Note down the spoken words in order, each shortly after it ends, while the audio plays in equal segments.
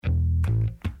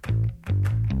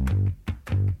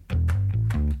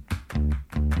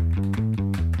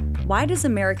Why does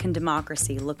American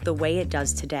democracy look the way it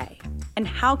does today? And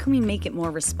how can we make it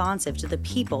more responsive to the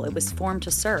people it was formed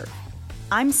to serve?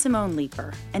 I'm Simone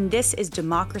Leeper, and this is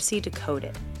Democracy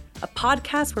Decoded, a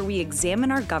podcast where we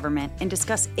examine our government and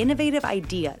discuss innovative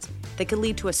ideas that could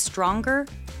lead to a stronger,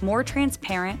 more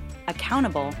transparent,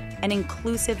 accountable, and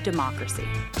inclusive democracy.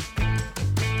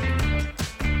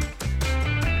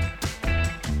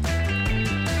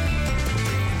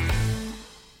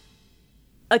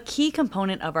 A key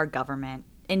component of our government,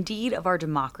 indeed of our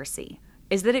democracy,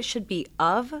 is that it should be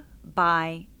of,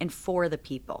 by, and for the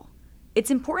people. It's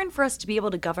important for us to be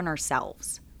able to govern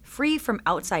ourselves, free from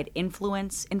outside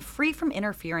influence and free from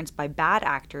interference by bad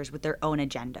actors with their own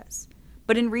agendas.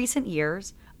 But in recent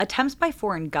years, attempts by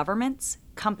foreign governments,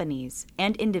 companies,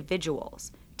 and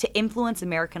individuals to influence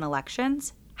American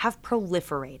elections have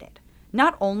proliferated,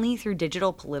 not only through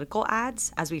digital political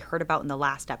ads, as we heard about in the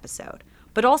last episode,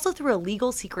 but also through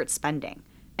illegal secret spending,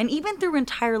 and even through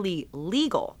entirely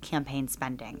legal campaign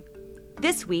spending.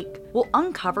 This week, we'll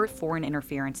uncover foreign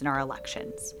interference in our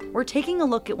elections. We're taking a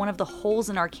look at one of the holes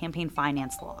in our campaign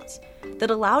finance laws that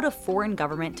allowed a foreign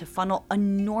government to funnel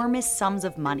enormous sums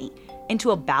of money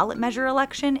into a ballot measure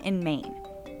election in Maine,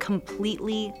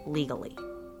 completely legally.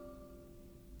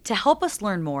 To help us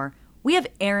learn more, we have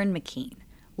Erin McKean,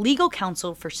 legal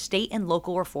counsel for state and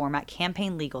local reform at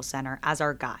Campaign Legal Center, as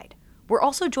our guide. We're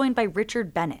also joined by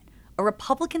Richard Bennett, a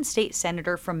Republican state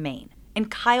senator from Maine, and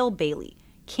Kyle Bailey,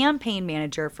 campaign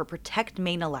manager for Protect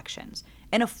Maine Elections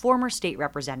and a former state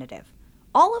representative.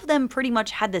 All of them pretty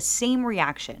much had the same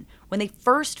reaction when they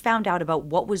first found out about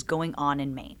what was going on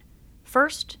in Maine.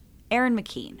 First, Erin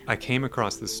McKean. I came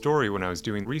across this story when I was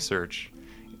doing research,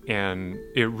 and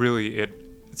it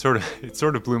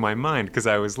sort of blew my mind, because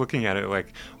I was looking at it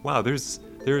like, wow, there's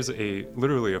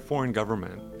literally a foreign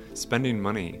government spending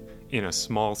money in a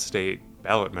small state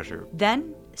ballot measure.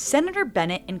 Then, Senator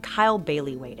Bennett and Kyle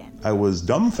Bailey weighed in. I was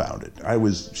dumbfounded. I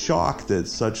was shocked that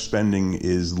such spending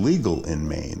is legal in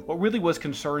Maine. What really was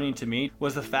concerning to me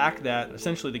was the fact that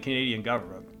essentially the Canadian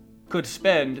government could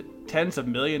spend tens of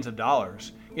millions of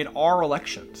dollars in our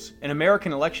elections, in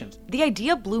American elections. The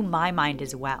idea blew my mind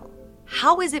as well.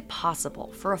 How is it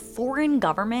possible for a foreign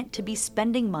government to be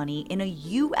spending money in a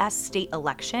U.S. state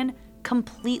election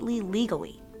completely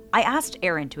legally? I asked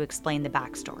Erin to explain the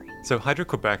backstory. So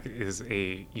Hydro-Quebec is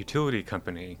a utility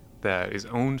company that is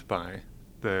owned by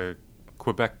the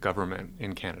Quebec government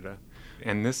in Canada.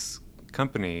 And this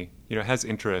company, has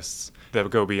interests that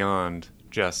go beyond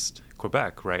just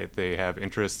Quebec, right? They have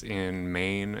interests in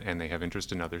Maine, and they have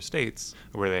interest in other states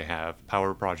where they have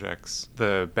power projects.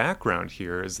 The background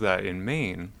here is that in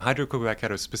Maine, Hydro-Quebec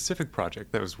had a specific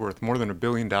project that was worth more than $1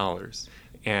 billion.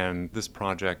 And this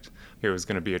project, it was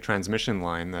going to be a transmission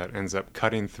line that ends up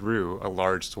cutting through a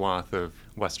large swath of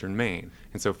western Maine.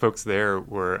 And so folks there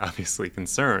were obviously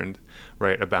concerned,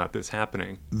 right, about this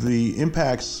happening. The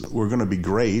impacts were going to be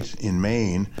great in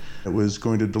Maine. It was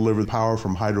going to deliver power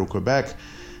from Hydro-Quebec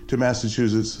to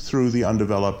Massachusetts through the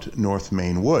undeveloped North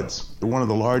Maine woods. One of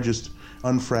the largest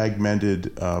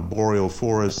unfragmented boreal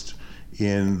forests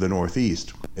in the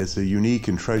Northeast. It's a unique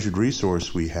and treasured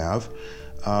resource we have.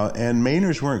 And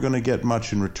Mainers weren't going to get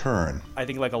much in return. I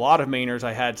think like a lot of Mainers,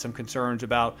 I had some concerns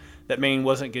about that Maine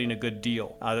wasn't getting a good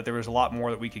deal, that there was a lot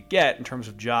more that we could get in terms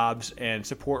of jobs and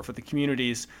support for the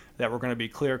communities that were going to be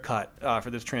clear-cut for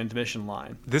this transmission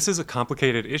line. This is a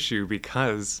complicated issue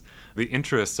because the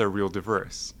interests are real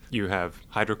diverse. You have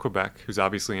Hydro-Quebec, who's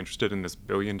obviously interested in this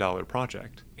billion-dollar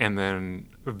project, and then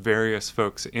various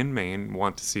folks in Maine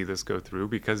want to see this go through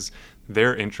because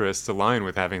their interests align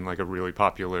with having like a really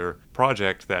popular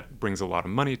project that brings a lot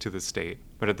of money to the state.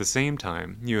 But at the same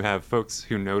time, you have folks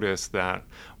who notice that,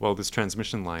 well, this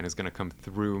transmission line is going to come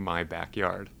through my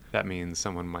backyard. That means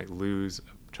someone might lose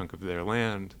a chunk of their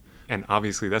land. And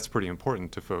obviously that's pretty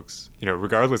important to folks.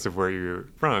 Regardless of where you're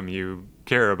from, you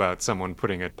care about someone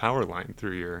putting a power line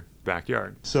through your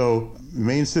backyard. So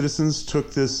Maine citizens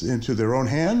took this into their own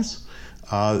hands.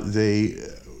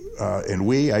 And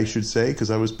we, I should say,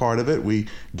 because I was part of it, we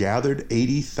gathered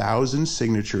 80,000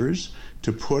 signatures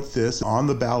to put this on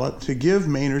the ballot to give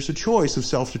Mainers a choice of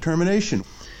self-determination.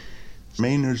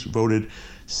 Mainers voted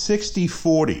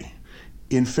 60-40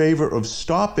 in favor of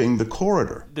stopping the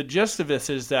corridor. The gist of this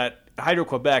is that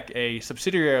Hydro-Quebec, a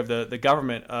subsidiary of the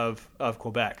government of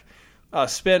Quebec,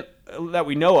 spent, that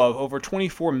we know of, over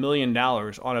 $24 million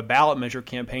on a ballot measure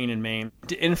campaign in Maine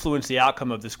to influence the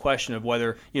outcome of this question of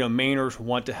whether, Mainers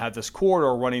want to have this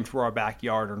corridor running through our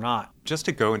backyard or not. Just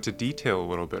to go into detail a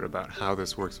little bit about how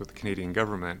this works with the Canadian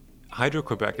government,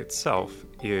 Hydro-Quebec itself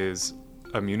is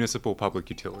a municipal public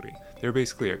utility. They're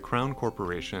basically a crown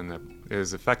corporation that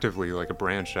is effectively like a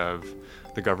branch of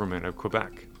the government of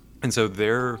Quebec. And so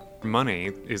their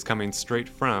money is coming straight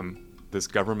from this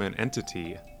government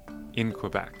entity in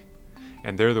Quebec.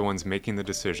 And they're the ones making the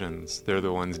decisions, they're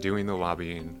the ones doing the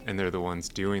lobbying, and they're the ones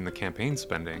doing the campaign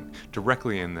spending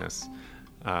directly in this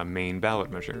Maine ballot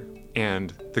measure.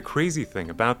 And the crazy thing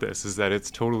about this is that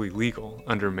it's totally legal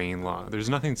under Maine law. There's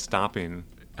nothing stopping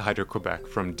Hydro-Quebec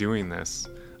from doing this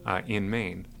in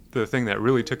Maine. The thing that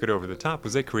really took it over the top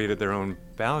was they created their own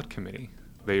ballot committee.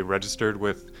 They registered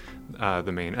with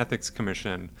the Maine Ethics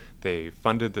Commission. They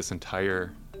funded this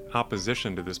entire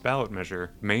opposition to this ballot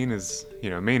measure. Maine is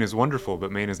wonderful,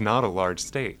 but Maine is not a large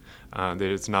state.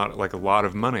 There's not like a lot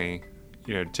of money,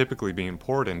 typically being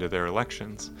poured into their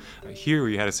elections. Here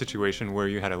you had a situation where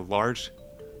you had a large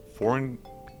foreign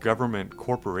government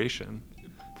corporation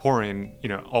pouring,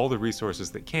 all the resources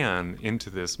they can into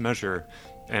this measure,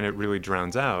 and it really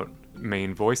drowns out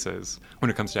Maine voices when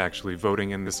it comes to actually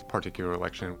voting in this particular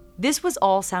election. This was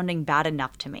all sounding bad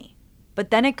enough to me. But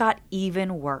then it got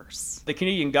even worse. The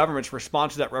Canadian government's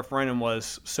response to that referendum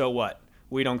was, so what?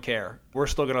 We don't care. We're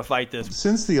still going to fight this.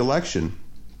 Since the election,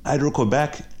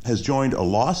 Hydro-Quebec has joined a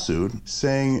lawsuit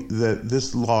saying that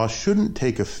this law shouldn't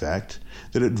take effect,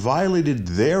 that it violated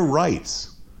their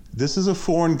rights. This is a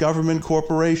foreign government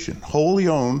corporation, wholly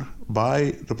owned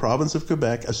by the province of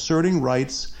Quebec, asserting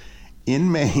rights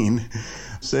in Maine,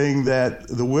 saying that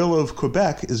the will of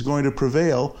Quebec is going to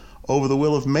prevail over the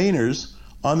will of Mainers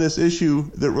on this issue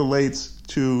that relates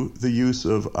to the use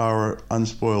of our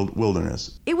unspoiled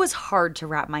wilderness. It was hard to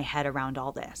wrap my head around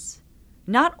all this.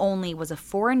 Not only was a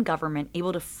foreign government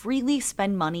able to freely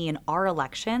spend money in our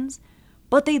elections,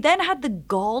 but they then had the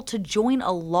gall to join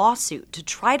a lawsuit to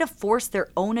try to force their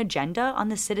own agenda on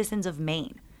the citizens of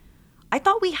Maine. I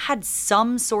thought we had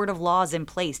some sort of laws in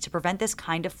place to prevent this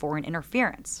kind of foreign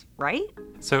interference, right?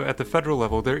 So at the federal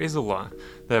level, there is a law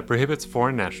that prohibits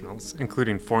foreign nationals,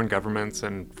 including foreign governments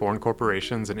and foreign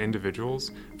corporations and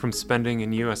individuals, from spending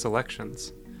in U.S.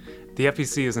 elections. The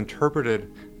FEC has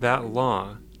interpreted that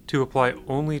law to apply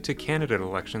only to candidate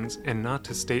elections and not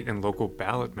to state and local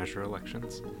ballot measure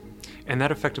elections. And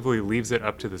that effectively leaves it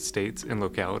up to the states and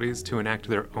localities to enact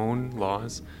their own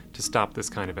laws to stop this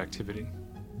kind of activity.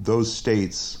 Those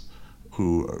states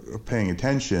who are paying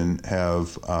attention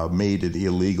have made it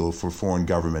illegal for foreign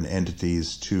government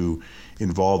entities to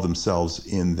involve themselves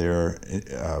in their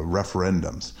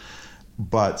referendums.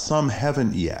 But some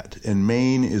haven't yet, and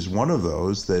Maine is one of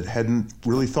those that hadn't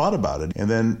really thought about it. And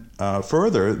then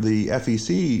further, the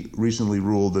FEC recently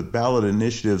ruled that ballot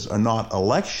initiatives are not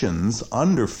elections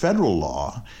under federal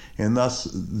law, and thus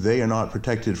they are not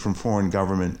protected from foreign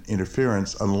government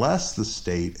interference unless the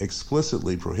state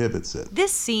explicitly prohibits it.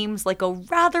 This seems like a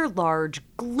rather large,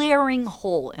 glaring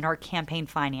hole in our campaign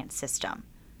finance system.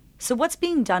 So what's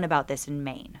being done about this in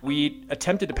Maine? We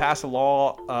attempted to pass a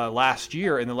law last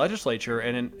year in the legislature,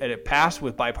 and it passed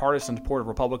with bipartisan support of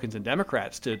Republicans and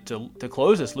Democrats to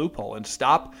close this loophole and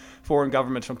stop foreign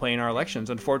governments from playing our elections.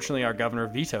 Unfortunately, our governor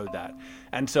vetoed that.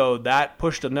 And so that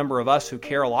pushed a number of us who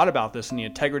care a lot about this and the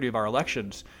integrity of our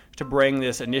elections to bring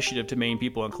this initiative to Maine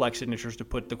people and collect signatures to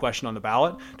put the question on the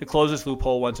ballot, to close this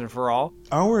loophole once and for all.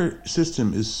 Our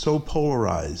system is so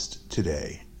polarized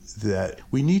today that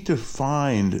we need to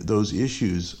find those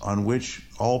issues on which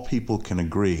all people can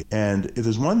agree. And if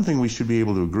there's one thing we should be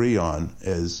able to agree on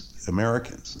as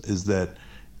Americans, is that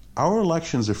our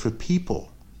elections are for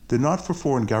people. They're not for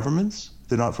foreign governments.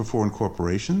 They're not for foreign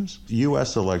corporations.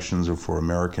 U.S. elections are for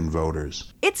American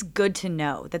voters. It's good to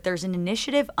know that there's an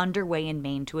initiative underway in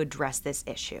Maine to address this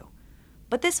issue.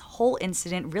 But this whole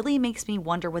incident really makes me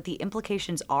wonder what the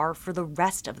implications are for the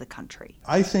rest of the country.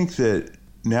 I think that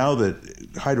now that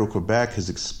Hydro-Quebec has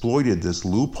exploited this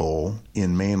loophole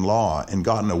in Maine law and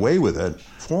gotten away with it,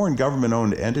 foreign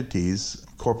government-owned entities,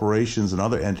 corporations, and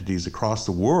other entities across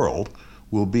the world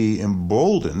will be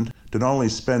emboldened to not only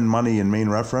spend money in Maine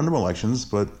referendum elections,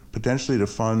 but potentially to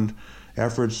fund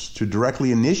efforts to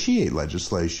directly initiate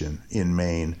legislation in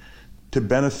Maine to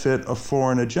benefit a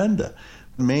foreign agenda.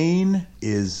 Maine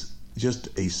is just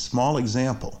a small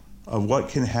example of what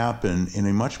can happen in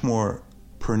a much more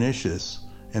pernicious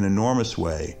and enormous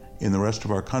way in the rest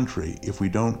of our country if we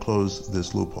don't close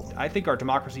this loophole. I think our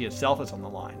democracy itself is on the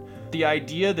line. The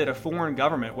idea that a foreign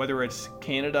government, whether it's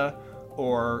Canada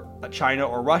or China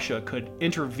or Russia, could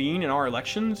intervene in our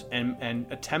elections and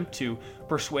attempt to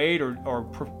persuade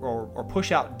or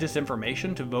push out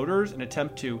disinformation to voters and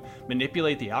attempt to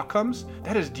manipulate the outcomes,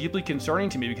 that is deeply concerning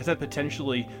to me because that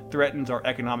potentially threatens our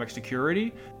economic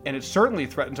security, and it certainly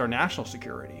threatens our national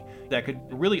security. that could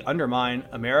really undermine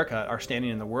America, our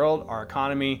standing in the world, our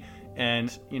economy,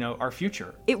 and, our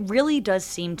future. It really does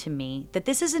seem to me that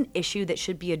this is an issue that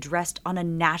should be addressed on a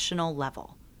national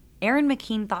level. Aaron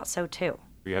McKean thought so too.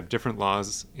 We have different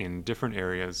laws in different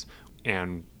areas,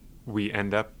 and we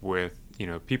end up with,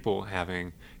 people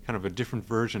having kind of a different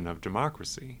version of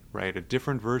democracy, right? A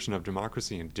different version of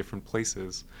democracy in different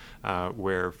places,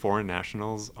 where foreign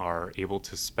nationals are able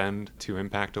to spend to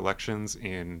impact elections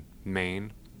in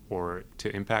Maine or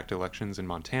to impact elections in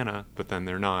Montana, but then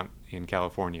they're not in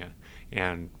California.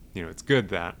 And, it's good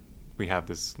that we have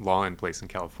this law in place in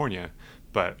California,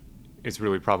 but it's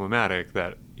really problematic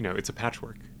that, it's a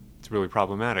patchwork. It's really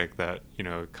problematic that,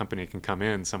 a company can come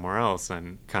in somewhere else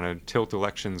and kind of tilt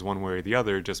elections one way or the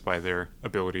other just by their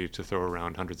ability to throw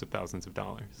around hundreds of thousands of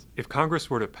dollars. If Congress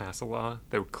were to pass a law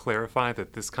that would clarify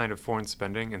that this kind of foreign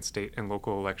spending in state and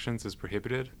local elections is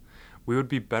prohibited, we would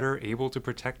be better able to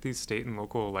protect these state and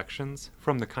local elections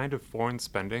from the kind of foreign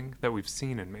spending that we've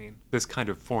seen in Maine. This kind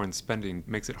of foreign spending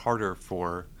makes it harder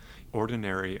for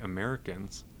ordinary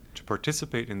Americans to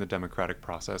participate in the democratic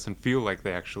process and feel like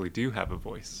they actually do have a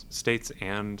voice. States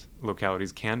and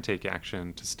localities can take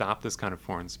action to stop this kind of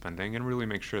foreign spending and really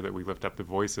make sure that we lift up the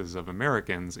voices of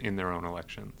Americans in their own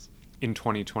elections. In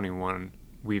 2021,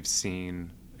 we've seen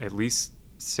at least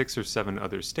 6 or 7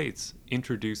 other states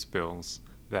introduce bills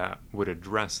that would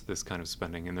address this kind of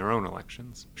spending in their own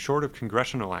elections. Short of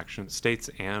congressional action, states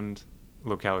and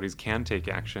localities can take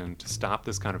action to stop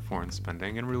this kind of foreign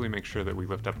spending and really make sure that we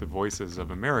lift up the voices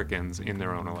of Americans in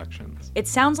their own elections. It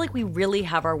sounds like we really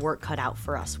have our work cut out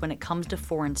for us when it comes to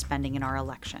foreign spending in our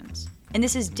elections. And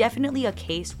this is definitely a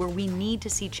case where we need to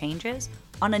see changes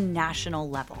on a national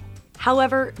level.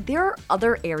 However, there are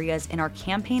other areas in our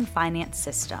campaign finance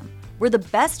system where the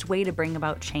best way to bring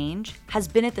about change has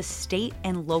been at the state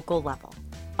and local level.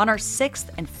 On our 6th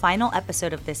and final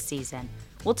episode of this season,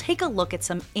 we'll take a look at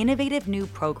some innovative new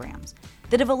programs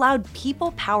that have allowed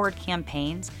people-powered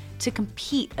campaigns to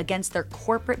compete against their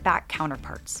corporate-backed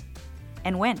counterparts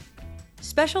and win.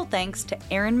 Special thanks to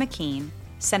Aaron McKean,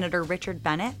 Senator Richard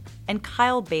Bennett, and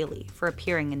Kyle Bailey for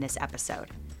appearing in this episode.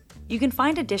 You can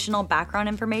find additional background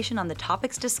information on the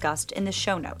topics discussed in the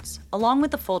show notes, along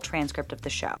with the full transcript of the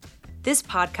show. This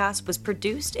podcast was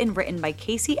produced and written by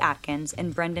Casey Atkins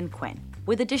and Brendan Quinn,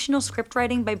 with additional script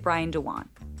writing by Brian Dewan.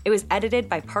 It was edited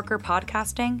by Parker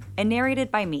Podcasting and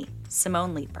narrated by me,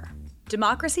 Simone Leeper.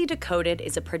 Democracy Decoded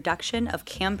is a production of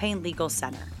Campaign Legal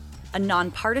Center, a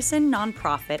nonpartisan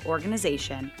nonprofit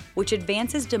organization which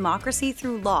advances democracy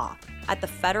through law at the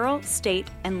federal, state,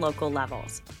 and local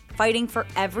levels, fighting for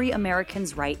every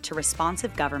American's right to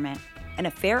responsive government and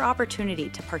a fair opportunity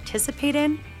to participate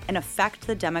in and affect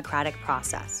the democratic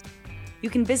process.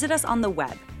 You can visit us on the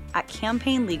web at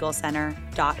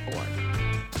campaignlegalcenter.org.